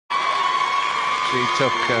She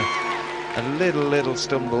took a little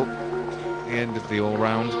stumble at the end of the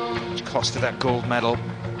all-round, which cost her that gold medal.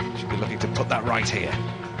 She'll be looking to put that right here.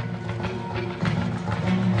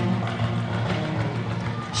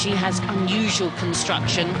 She has unusual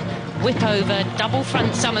construction. Whip over, double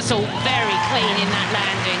front somersault, very clean in that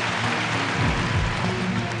landing.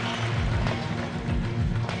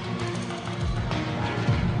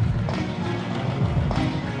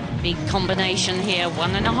 Big combination here,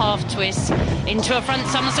 1.5 twists into a front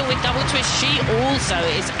somersault with double twist. She also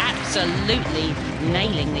is absolutely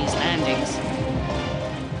nailing these landings.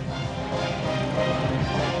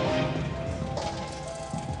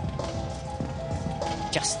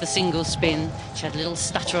 Just the single spin. She had a little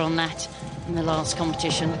stutter on that in the last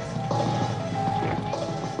competition.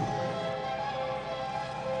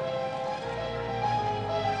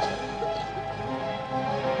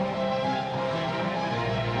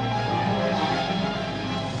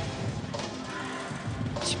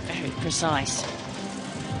 She's very precise.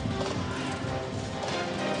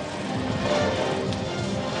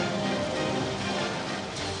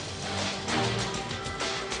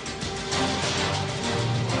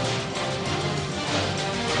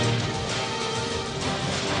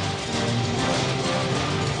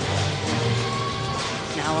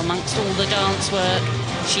 Amongst all the dance work,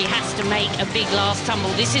 she has to make a big last tumble.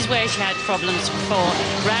 This is where she had problems before.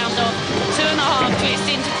 Round off, 2.5 twists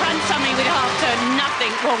into front summary with half turn.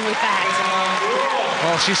 Nothing wrong with that.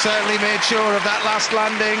 Well, she certainly made sure of that last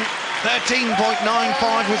landing. 13.95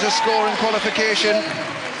 was her score in qualification.